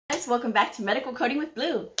Guys, welcome back to Medical Coding with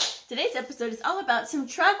Blue. Today's episode is all about some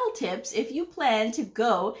travel tips if you plan to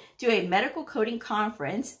go to a medical coding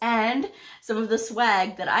conference and some of the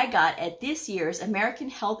swag that I got at this year's American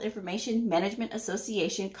Health Information Management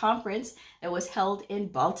Association conference that was held in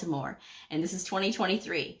Baltimore. And this is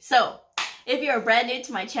 2023. So if you're brand new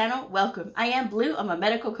to my channel, welcome. I am Blue. I'm a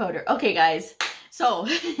medical coder. Okay, guys. So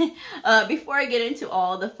before I get into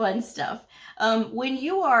all the fun stuff, when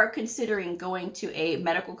you are considering going to a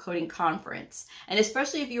medical coding conference, and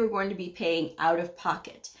especially if you are going to be paying out of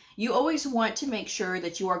pocket, you always want to make sure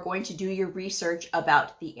that you are going to do your research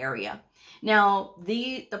about the area. Now,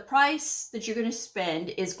 the price that you're going to spend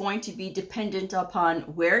is going to be dependent upon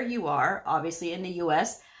where you are, obviously in the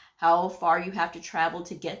US, how far you have to travel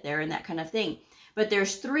to get there and that kind of thing. But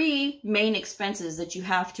there's three main expenses that you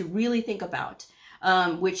have to really think about,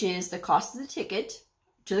 which is the cost of the ticket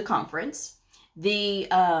to the conference, the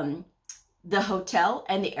hotel,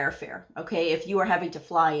 and the airfare, okay, if you are having to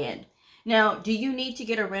fly in. Now, do you need to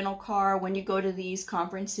get a rental car when you go to these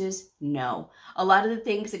conferences? No. A lot of the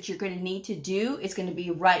things that you're going to need to do is going to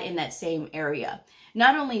be right in that same area.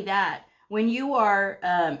 Not only that, when you are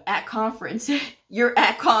at conference, you're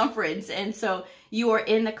at conference, and so you are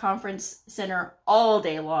in the conference center all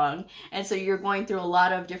day long, and so you're going through a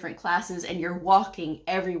lot of different classes and you're walking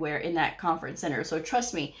everywhere in that conference center. So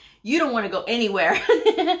trust me, you don't want to go anywhere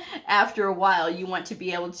after a while. You want to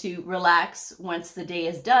be able to relax once the day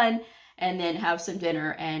is done and then have some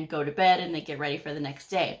dinner and go to bed and then get ready for the next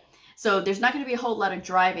day. So there's not going to be a whole lot of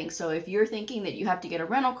driving. So if you're thinking that you have to get a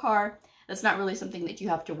rental car, that's not really something that you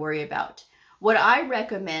have to worry about. What I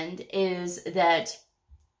recommend is that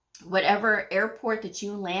whatever airport that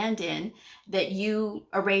you land in, that you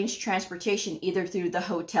arrange transportation either through the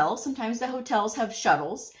hotel. Sometimes the hotels have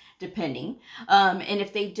shuttles, depending. And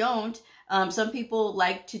if they don't, some people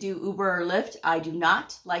like to do Uber or Lyft. I do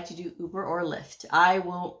not like to do Uber or Lyft. I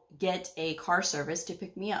will get a car service to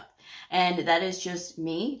pick me up. And that is just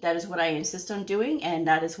me. That is what I insist on doing. And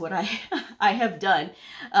that is what I have done.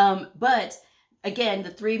 But again,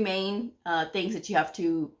 the three main things that you have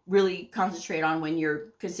to really concentrate on when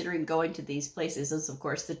you're considering going to these places is, of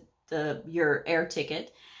course, your air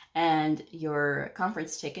ticket and your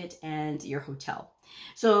conference ticket and your hotel.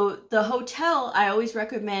 So the hotel, I always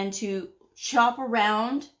recommend to shop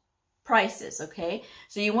around prices, okay?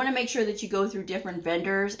 So you want to make sure that you go through different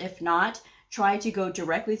vendors. If not, try to go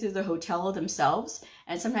directly through the hotel themselves.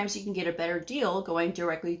 And sometimes you can get a better deal going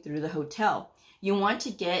directly through the hotel. You want to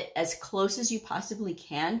get as close as you possibly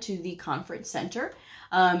can to the conference center.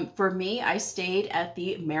 For me, I stayed at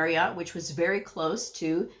the Marriott, which was very close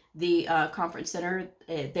to the conference center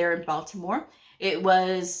there in Baltimore. It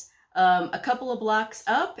was a couple of blocks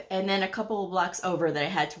up and then a couple of blocks over that I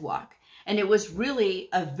had to walk. And it was really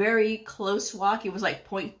a very close walk. It was like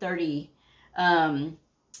 0.30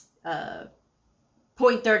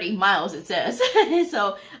 miles, it says.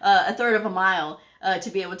 So a third of a mile.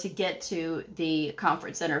 To be able to get to the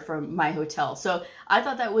conference center from my hotel. So I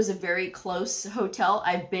thought that was a very close hotel.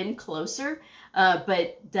 I've been closer,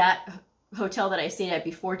 but that hotel that I stayed at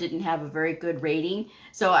before didn't have a very good rating.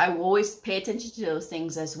 So I will always pay attention to those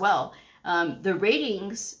things as well. The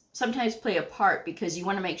ratings sometimes play a part because you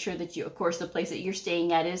want to make sure that you, of course, the place that you're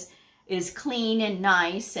staying at is clean and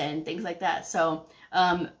nice and things like that. So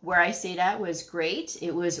where I stayed at was great.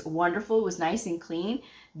 It was wonderful. It was nice and clean.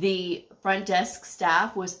 The front desk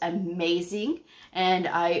staff was amazing, and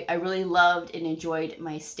I really loved and enjoyed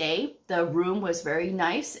my stay. The room was very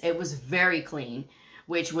nice. It was very clean,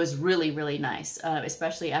 which was really, really nice,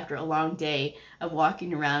 especially after a long day of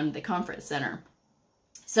walking around the conference center.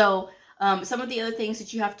 So some of the other things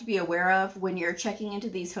that you have to be aware of when you're checking into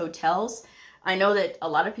these hotels, I know that a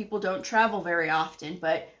lot of people don't travel very often,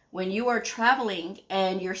 but when you are traveling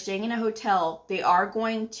and you're staying in a hotel, they are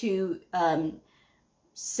going to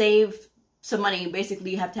save some money.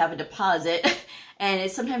 Basically, you have to have a deposit,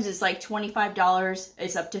 and sometimes it's like $25,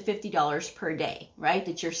 it's up to $50 per day, right,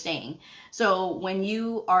 that you're staying. So when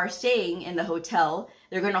you are staying in the hotel,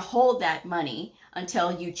 they're going to hold that money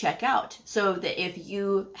until you check out, so that if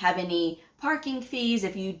you have any parking fees,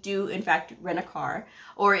 if you do in fact rent a car,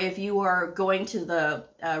 or if you are going to the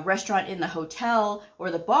restaurant in the hotel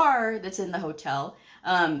or the bar that's in the hotel,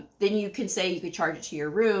 then you can say you could charge it to your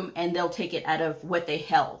room and they'll take it out of what they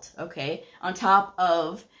held, okay, on top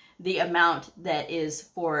of the amount that is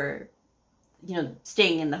for, you know,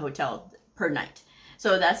 staying in the hotel per night.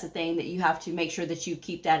 So that's the thing that you have to make sure that you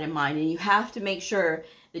keep that in mind, and you have to make sure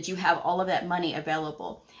that you have all of that money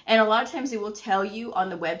available. And a lot of times they will tell you on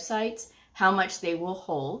the websites how much they will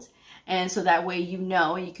hold, and so that way you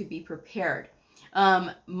know and you could be prepared.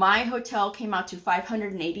 My hotel came out to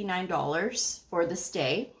 $589 for the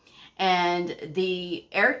stay, and the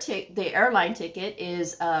airline ticket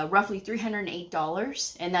is roughly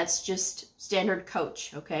 $308, and that's just standard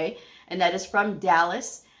coach, okay? And that is from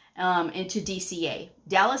Dallas into DCA.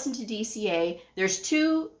 Dallas into DCA, there's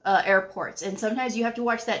two airports, and sometimes you have to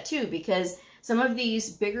watch that too, because some of these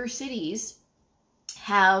bigger cities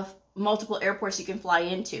have multiple airports you can fly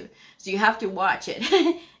into. So you have to watch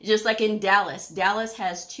it. Just like in Dallas. Dallas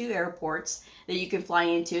has two airports that you can fly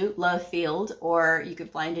into, Love Field, or you can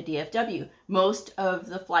fly into DFW. Most of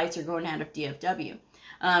the flights are going out of DFW.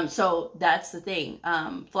 So that's the thing.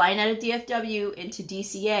 Flying out of DFW into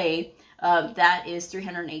DCA, that is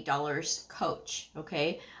 $308 coach,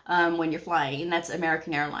 okay, when you're flying, and that's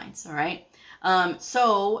American Airlines, all right?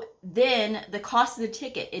 So then the cost of the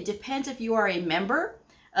ticket, it depends if you are a member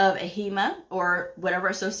of a HEMA or whatever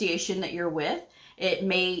association that you're with. You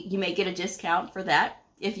may get a discount for that.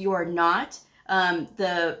 If you are not,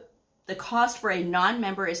 the cost for a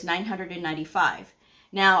non-member is $995.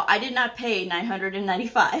 Now, I did not pay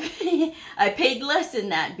 $995. I paid less than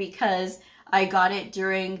that because I got it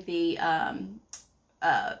during the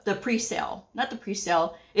pre-sale. Not the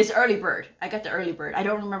pre-sale, it's early bird. I got the early bird. I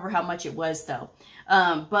don't remember how much it was though,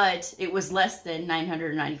 but it was less than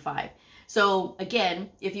 $995. So again,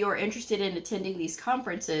 if you're interested in attending these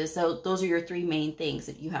conferences, so those are your three main things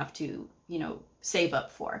that you have to, save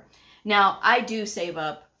up for. Now, I do save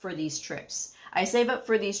up for these trips. I save up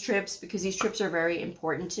for these trips because these trips are very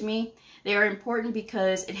important to me. They are important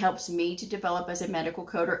because it helps me to develop as a medical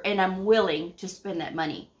coder, and I'm willing to spend that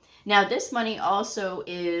money. Now, this money also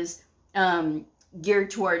is geared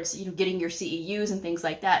towards, getting your CEUs and things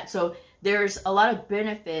like that. So there's a lot of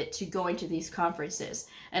benefit to going to these conferences.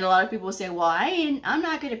 And a lot of people say, well, I'm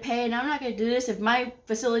not going to pay and I'm not going to do this if my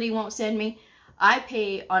facility won't send me. I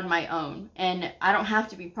pay on my own, and I don't have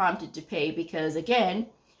to be prompted to pay because, again,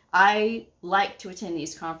 I like to attend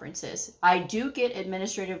these conferences. I do get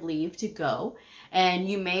administrative leave to go, and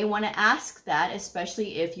you may want to ask that,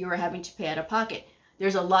 especially if you are having to pay out of pocket.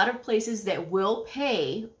 There's a lot of places that will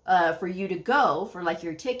pay for you to go for like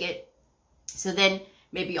your ticket. So then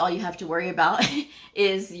maybe all you have to worry about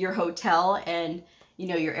is your hotel and,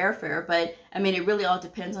 your airfare. But I mean, it really all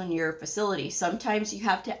depends on your facility. Sometimes you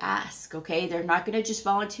have to ask, okay? They're not going to just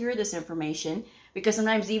volunteer this information because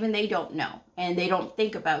sometimes even they don't know and they don't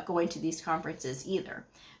think about going to these conferences either.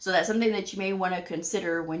 So that's something that you may want to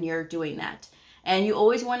consider when you're doing that. And you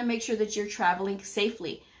always want to make sure that you're traveling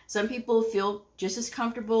safely. Some people feel just as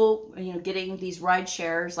comfortable, getting these ride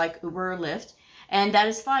shares like Uber or Lyft. And that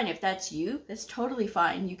is fine. If that's you, that's totally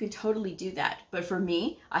fine. You can totally do that. But for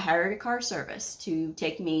me, I hired a car service to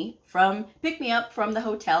pick me up from the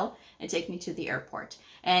hotel and take me to the airport.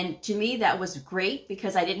 And to me, that was great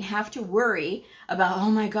because I didn't have to worry about,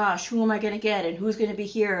 oh my gosh, who am I going to get and who's going to be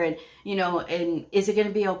here and, and is it going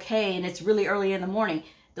to be okay? And it's really early in the morning.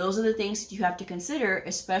 Those are the things that you have to consider,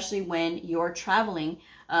 especially when you're traveling,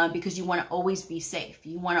 because you want to always be safe.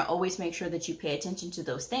 You want to always make sure that you pay attention to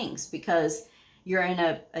those things because you're in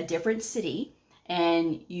a different city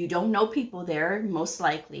and you don't know people there, most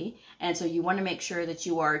likely. And so you want to make sure that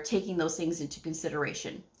you are taking those things into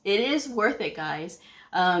consideration. It is worth it, guys,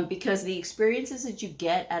 because the experiences that you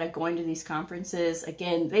get out of going to these conferences,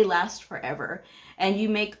 again, they last forever. And you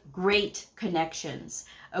make great connections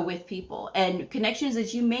with people and connections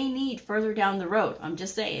that you may need further down the road. I'm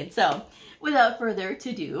just saying. So without further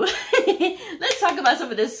ado, let's talk about some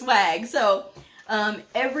of this swag. So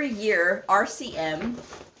every year, RCM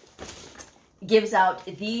gives out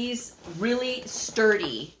these really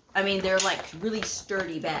sturdy, they're like really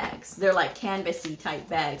sturdy bags. They're like canvasy type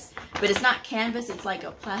bags, but it's not canvas. It's like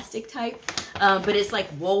a plastic type, but it's like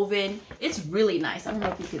woven. It's really nice. I don't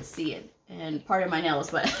know if you could see it, and pardon my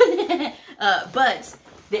nails, but but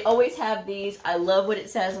they always have these. I love what it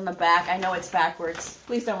says on the back. I know it's backwards.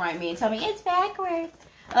 Please don't write me and tell me it's backwards.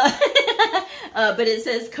 But it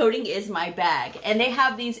says coding is my bag, and they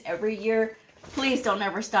have these every year. Please don't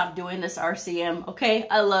ever stop doing this, RCM, okay?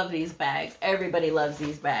 I love these bags. Everybody loves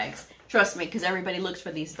these bags. Trust me, because everybody looks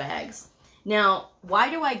for these bags. Now, why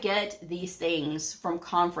do I get these things from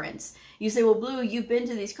conference? You say, well, Blue, you've been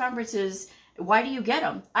to these conferences. Why do you get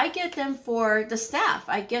them? I get them for the staff.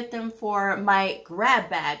 I get them for my grab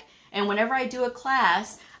bag. And whenever I do a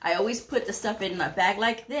class, I always put the stuff in a bag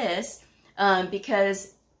like this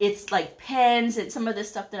because it's like pens and some of the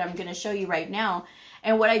stuff that I'm going to show you right now.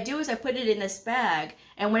 And what I do is I put it in this bag,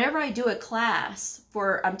 and whenever I do a class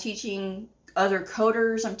I'm teaching other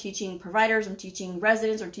coders, I'm teaching providers, I'm teaching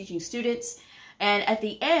residents, I'm teaching students, and at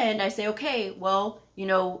the end I say, okay, well,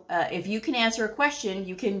 if you can answer a question,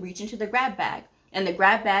 you can reach into the grab bag. And the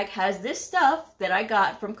grab bag has this stuff that I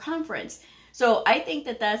got from conference. So I think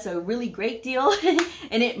that that's a really great deal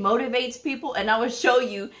and it motivates people. And I will show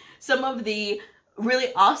you some of the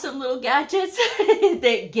really awesome little gadgets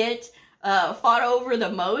that get fought over the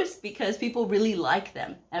most because people really like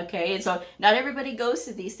them. Okay, and so not everybody goes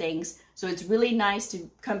to these things, so it's really nice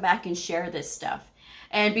to come back and share this stuff.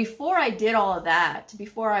 And before I did all of that,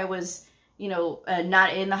 before I was, you know,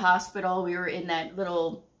 not in the hospital, we were in that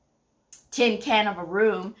little tin can of a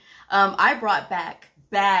room, I brought back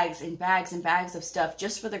bags and bags and bags of stuff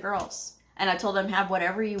just for the girls. And I told them, have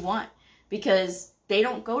whatever you want, because they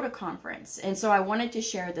don't go to conference. And so I wanted to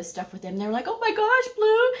share this stuff with them. They were like, oh my gosh,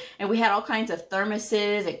 Blue. And we had all kinds of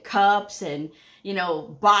thermoses and cups and, you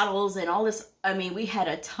know, bottles and all this. I mean, we had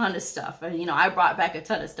a ton of stuff. And, you know, I brought back a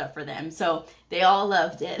ton of stuff for them. So they all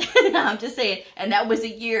loved it. I'm just saying. And that was a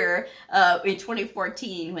year in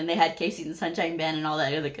 2014 when they had Casey and the Sunshine Band and all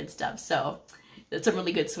that other good stuff. So that's some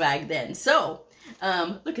really good swag then. So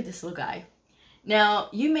look at this little guy. Now,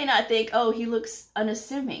 you may not think, oh, he looks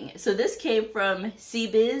unassuming. So this came from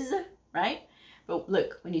CBiz, right? But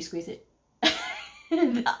look, when you squeeze it,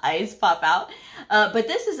 the eyes pop out. But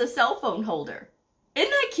this is a cell phone holder. Isn't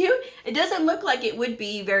that cute? It doesn't look like it would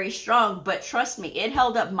be very strong, but trust me, it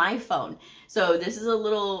held up my phone. So this is a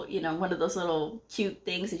little, you know, one of those little cute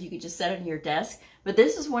things that you could just set on your desk. But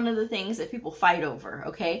this is one of the things that people fight over,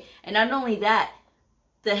 okay? And not only that,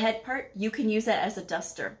 the head part, you can use that as a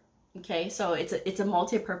duster. Okay, so it's a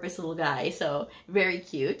multi-purpose little guy, so very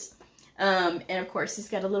cute. And of course, he's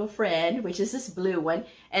got a little friend, which is this blue one.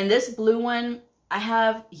 And this blue one, I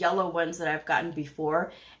have yellow ones that I've gotten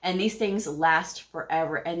before, and these things last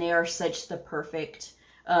forever, and they are such the perfect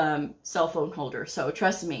cell phone holder. So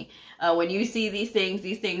trust me, when you see these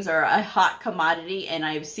things are a hot commodity, and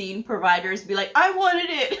I've seen providers be like, I wanted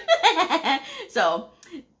it. So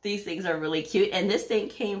these things are really cute, and this thing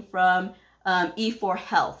came from E4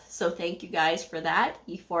 Health. So thank you guys for that,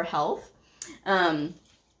 E4 Health. And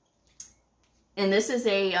this is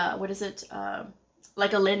a, what is it?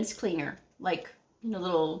 Like a lens cleaner, like, you know,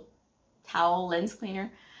 little towel lens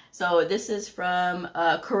cleaner. So this is from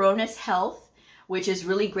Coronis Health, which is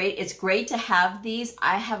really great. It's great to have these.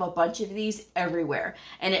 I have a bunch of these everywhere,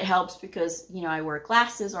 and it helps because, you know, I wear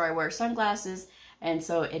glasses or I wear sunglasses. And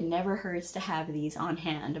so it never hurts to have these on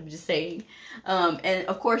hand, I'm just saying. And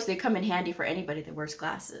of course, they come in handy for anybody that wears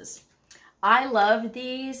glasses. I love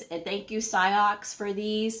these, and thank you, Ciox, for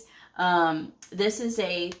these. This is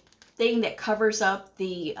a thing that covers up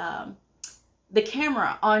the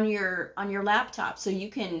camera on your laptop. So you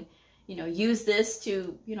can, you know, use this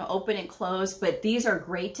to, you know, open and close. But these are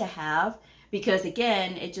great to have because,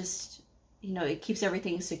 again, it just, you know, it keeps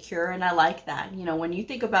everything secure. And I like that. You know, when you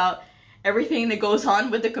think about everything that goes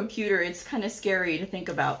on with the computer, it's kind of scary to think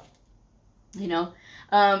about, you know.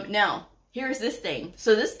 Now, here's this thing.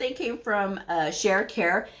 So this thing came from Share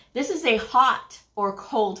Care. This is a hot or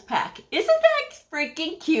cold pack. Isn't that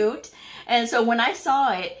freaking cute? And so when I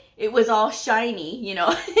saw it, it was all shiny, you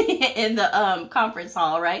know, in the conference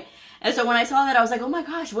hall, right? And so when I saw that, I was like, oh my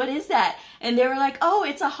gosh, what is that? And they were like, oh,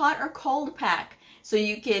 it's a hot or cold pack. So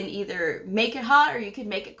you can either make it hot or you can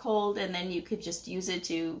make it cold, and then you could just use it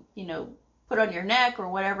to, you know, put on your neck or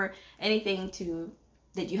whatever, anything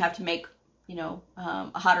that you have to make, you know,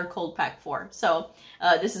 a hot or cold pack for. So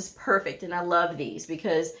this is perfect, and I love these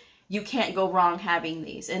because you can't go wrong having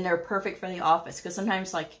these, and they're perfect for the office because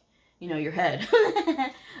sometimes, like, you know, your head.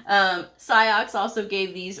 Ciox also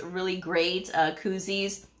gave these really great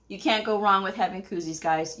koozies. You can't go wrong with having koozies,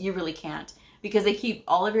 guys. You really can't, because they keep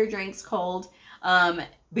all of your drinks cold.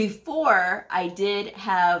 Before I did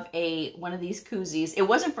have one of these koozies. It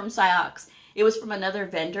wasn't from Ciox. It was from another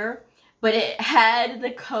vendor, but it had the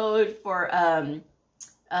code for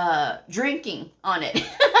drinking on it.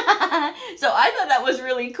 So I thought that was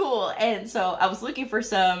really cool. And so I was looking for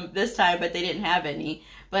some this time, but they didn't have any.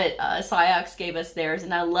 But Ciox gave us theirs,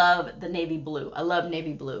 and I love the navy blue. I love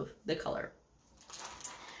navy blue, the color.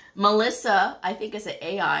 Melissa, I think, is an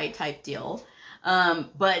AI type deal,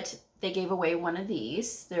 but they gave away one of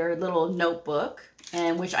these, their little notebook,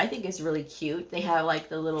 and which I think is really cute. They have like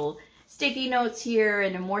the little sticky notes here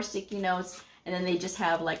and then more sticky notes, and then they just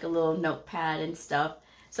have like a little notepad and stuff.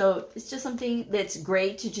 So it's just something that's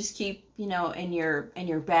great to just keep, you know, in your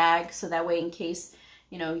bag, so that way in case,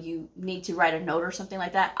 you know, you need to write a note or something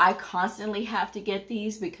like that. I constantly have to get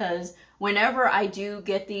these because whenever I do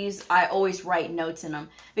get these, I always write notes in them,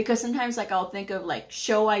 because sometimes, like, I'll think of like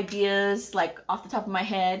show ideas like off the top of my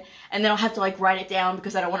head, and then I'll have to like write it down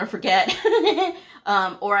because I don't want to forget.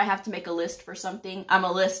 Or I have to make a list for something. I'm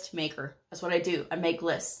a list maker. That's what I do. I make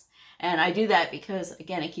lists. And I do that because,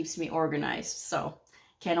 again, it keeps me organized. So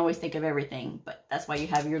can't always think of everything, but that's why you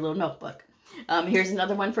have your little notebook. Here's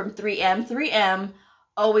another one from 3M. 3M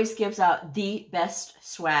always gives out the best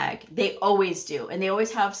swag. They always do. And they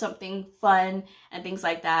always have something fun and things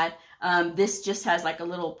like that. This just has like a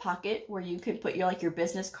little pocket where you can put your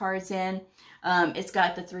business cards in. It's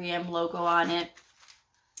got the 3M logo on it.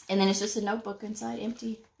 And then it's just a notebook inside,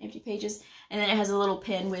 empty pages. And then it has a little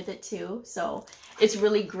pen with it too. So it's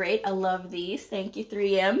really great. I love these. Thank you,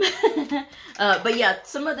 3M. But yeah,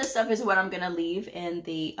 some of this stuff is what I'm going to leave in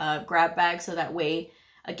the grab bag. So that way,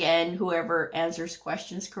 again, whoever answers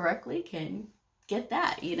questions correctly can get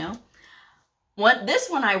that, you know. This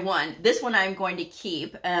one I won. This one I'm going to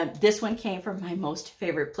keep. This one came from my most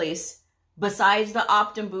favorite place besides the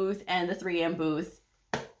Optum booth and the 3M booth.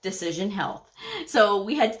 Decision Health. So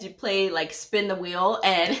we had to play like spin the wheel,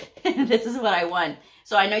 and this is what I won.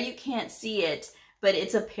 So I know you can't see it, but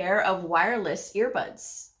it's a pair of wireless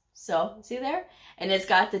earbuds. So see there? And it's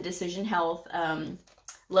got the Decision Health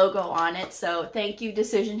logo on it. So thank you,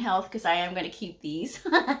 Decision Health, because I am going to keep these.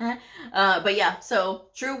 But yeah, so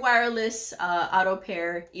true wireless auto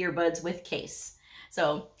pair earbuds with case.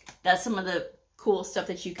 So that's some of the cool stuff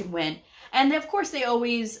that you can win. And of course, they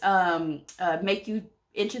always make you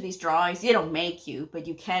enter these drawings. They don't make you, but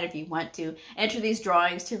you can if you want to enter these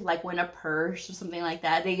drawings to like win a purse or something like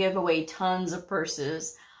that. They give away tons of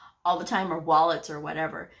purses all the time, or wallets or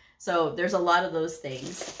whatever. So there's a lot of those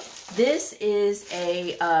things. This is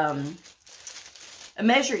a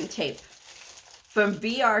measuring tape from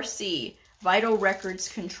VRC, Vital Records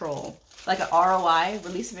Control, like an ROI,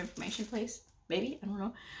 release of information place, maybe, I don't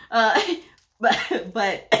know.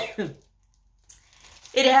 But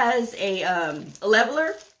it has a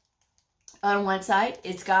leveler on one side.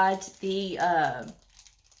 It's got the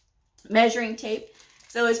measuring tape.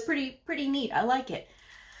 So it's pretty neat. I like it.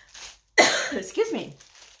 Excuse me.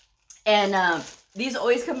 And these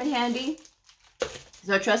always come in handy.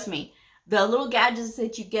 So trust me, the little gadgets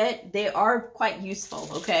that you get, they are quite useful,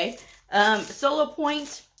 okay? Solo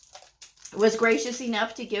Point was gracious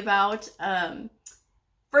enough to give out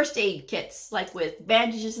first aid kits, like with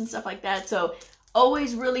bandages and stuff like that. So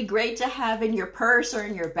always really great to have in your purse or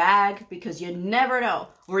in your bag, because you never know,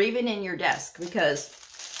 or even in your desk, because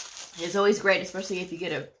it's always great, especially if you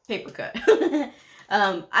get a paper cut.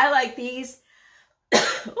 I like these.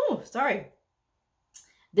 Oh, sorry.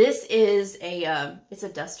 This is it's a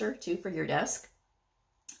duster too for your desk.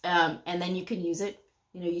 And then you can use it,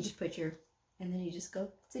 you know, you just put your, and then you just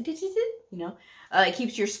go, you know, it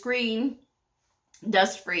keeps your screen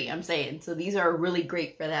dust free, I'm saying. So these are really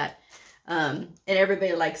great for that. And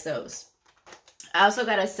everybody likes those. I also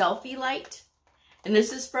got a selfie light, and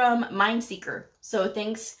this is from Mindseeker. So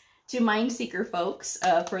thanks to Mindseeker folks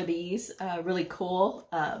for these really cool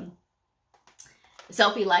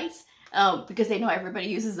selfie lights, because they know everybody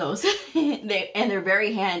uses those. And they're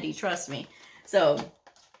very handy, trust me. So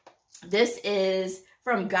this is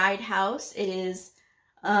from Guide House. It is,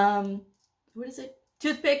 what is it?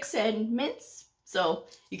 Toothpicks and mints. So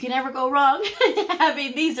you can never go wrong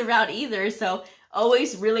having these around either. So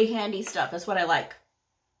always really handy stuff. That's what I like.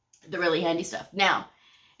 The really handy stuff. Now,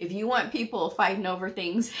 if you want people fighting over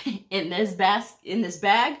things in this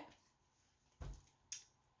bag,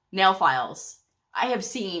 nail files. I have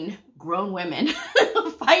seen grown women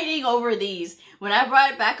fighting over these. When I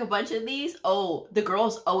brought back a bunch of these, oh, the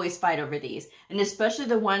girls always fight over these. And especially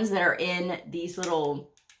the ones that are in these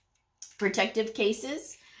little protective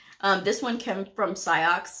cases. This one came from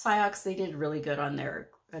Ciox. Ciox, they did really good on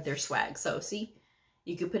their swag. So see,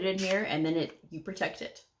 you can put it in here and then you protect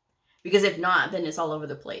it. Because if not, then it's all over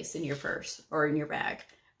the place in your purse or in your bag.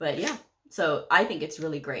 But yeah, so I think it's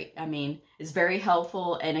really great. I mean, it's very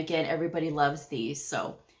helpful. And again, everybody loves these.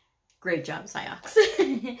 So great job, Ciox.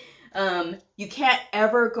 You can't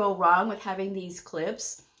ever go wrong with having these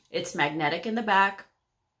clips. It's magnetic in the back.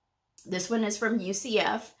 This one is from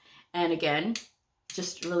UCF. And again,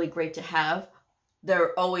 just really great to have.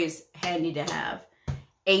 They're always handy to have.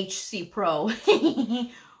 HC Pro.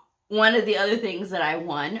 One of the other things that I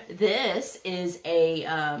won. This is a,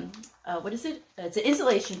 what is it? It's an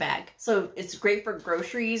insulation bag. So it's great for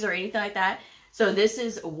groceries or anything like that. So this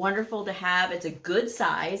is wonderful to have. It's a good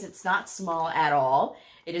size. It's not small at all.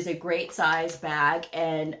 It is a great size bag.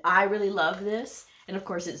 And I really love this. And of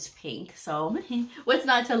course it's pink. So what's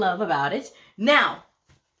not to love about it? Now,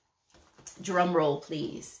 drum roll,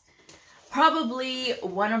 please. Probably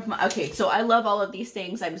one of my, okay, so I love all of these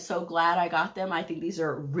things. I'm so glad I got them. I think these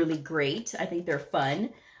are really great. I think they're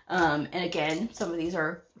fun. And again, some of these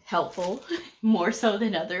are helpful, more so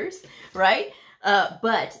than others, right?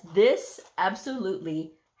 But this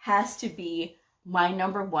absolutely has to be my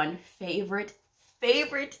number one favorite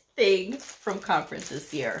thing from conference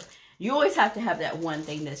this year. You always have to have that one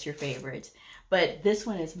thing that's your favorite, but this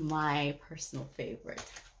one is my personal favorite.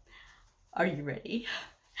 Are you ready?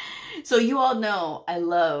 So you all know I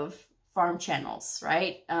love farm channels,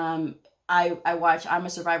 right? I watch I'm a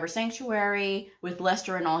Survivor Sanctuary with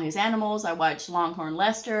Lester and all his animals. I watch Longhorn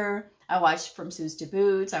Lester. I watch From Sue's to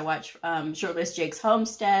Boots. I watch Shirtless Jake's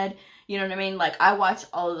Homestead. You know what I mean? Like, I watch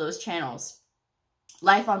all of those channels.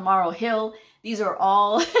 Life on Morrow Hill. These are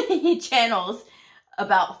all channels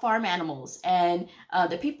about farm animals and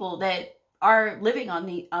the people that are living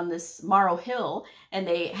on this Morrow Hill, and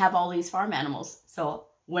they have all these farm animals. So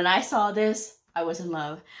when I saw this, I was in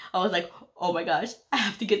love. I was like, oh my gosh, I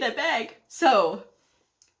have to get that bag. So,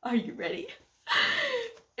 are you ready?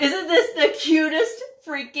 Isn't this the cutest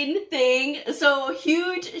freaking thing? So,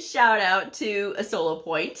 huge shout out to Solo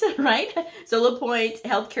Point, right? Solo Point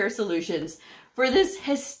Healthcare Solutions for this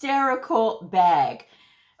hysterical bag.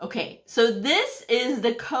 Okay, so this is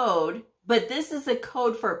the code, but this is the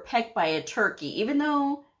code for pecked by a turkey. Even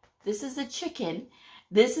though this is a chicken,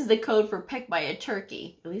 this is the code for pecked by a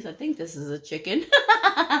turkey. At least I think this is a chicken.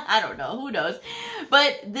 I don't know. Who knows?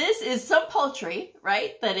 But this is some poultry,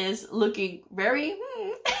 right? That is looking very...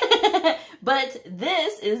 But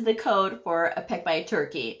this is the code for a pecked by a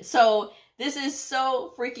turkey. So this is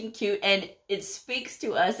so freaking cute. And it speaks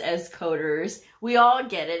to us as coders. We all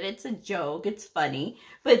get it. It's a joke. It's funny.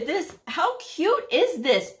 But this... How cute is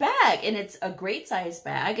this bag? And it's a great size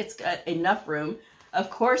bag. It's got enough room, of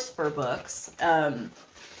course, for books.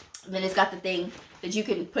 Then it's got the thing that you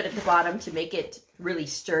can put at the bottom to make it really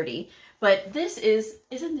sturdy. But this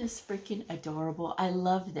isn't this freaking adorable? I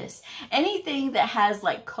love this. Anything that has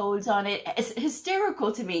like codes on it is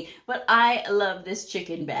hysterical to me, but I love this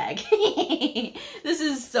chicken bag. This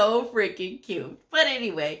is so freaking cute. But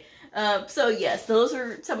anyway, so yes, those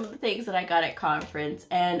are some of the things that I got at conference,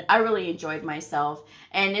 and I really enjoyed myself.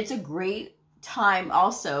 And it's a great time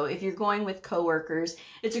also, if you're going with coworkers,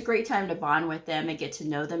 it's a great time to bond with them and get to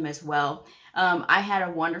know them as well. I had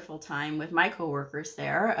a wonderful time with my coworkers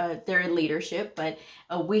there. They're in leadership, but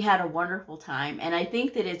we had a wonderful time. And I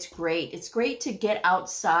think that it's great. It's great to get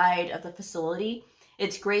outside of the facility.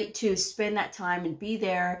 It's great to spend that time and be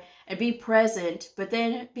there and be present, but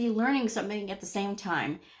then be learning something at the same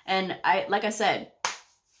time. And like I said,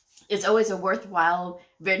 it's always a worthwhile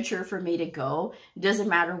venture for me to go. It doesn't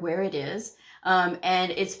matter where it is.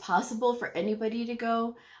 And it's possible for anybody to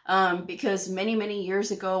go, because many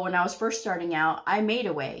years ago when I was first starting out, I made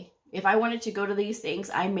a way. If I wanted to go to these things,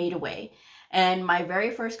 I made a way. And my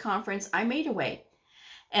very first conference, I made a way.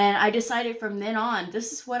 And I decided from then on,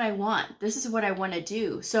 this is what I want. This is what I want to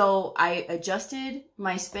do. So I adjusted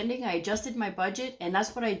my spending, I adjusted my budget, and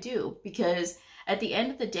that's what I do. Because at the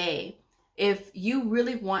end of the day, if you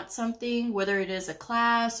really want something, whether it is a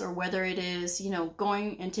class or whether it is, you know,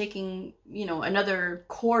 going and taking, you know, another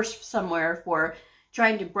course somewhere for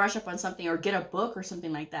trying to brush up on something or get a book or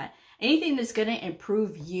something like that, anything that's going to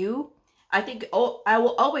improve you, I think, I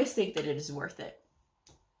will always think that it is worth it.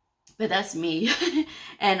 But that's me.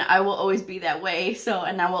 And I will always be that way. So,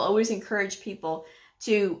 and I will always encourage people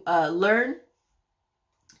to learn,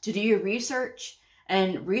 to do your research.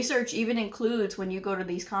 And research even includes when you go to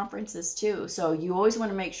these conferences too. So you always want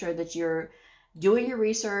to make sure that you're doing your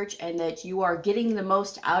research and that you are getting the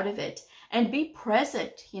most out of it. And be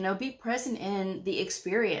present, you know, be present in the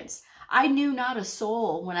experience. I knew not a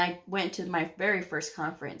soul when I went to my very first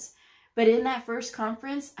conference. But in that first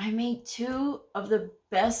conference, I made two of the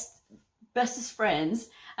bestest friends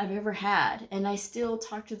I've ever had. And I still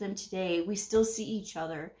talk to them today. We still see each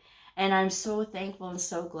other. And I'm so thankful and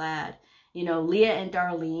so glad. You know, Leah and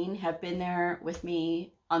Darlene have been there with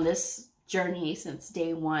me on this journey since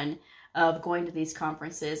day one of going to these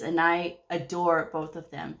conferences. And I adore both of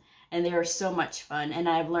them. And they are so much fun. And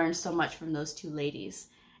I've learned so much from those two ladies.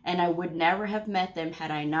 And I would never have met them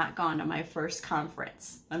had I not gone to my first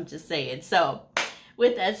conference. I'm just saying. So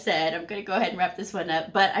with that said, I'm going to go ahead and wrap this one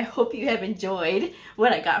up. But I hope you have enjoyed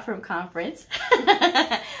what I got from conference.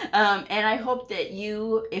 And I hope that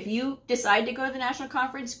if you decide to go to the national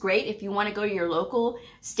conference, great. If you want to go to your local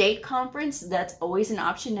state conference, that's always an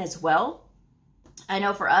option as well. I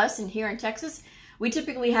know for us and here in Texas, we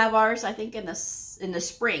typically have ours, I think in the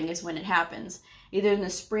spring is when it happens. Either in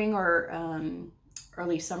the spring or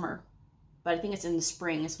early summer. But I think it's in the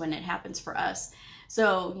spring is when it happens for us.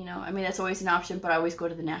 So, you know, I mean, that's always an option, but I always go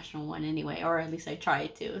to the national one anyway, or at least I try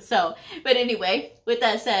to. So, but anyway, with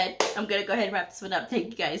that said, I'm going to go ahead and wrap this one up.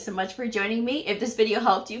 Thank you guys so much for joining me. If this video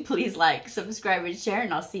helped you, please like, subscribe, and share,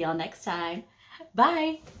 and I'll see y'all next time.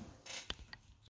 Bye.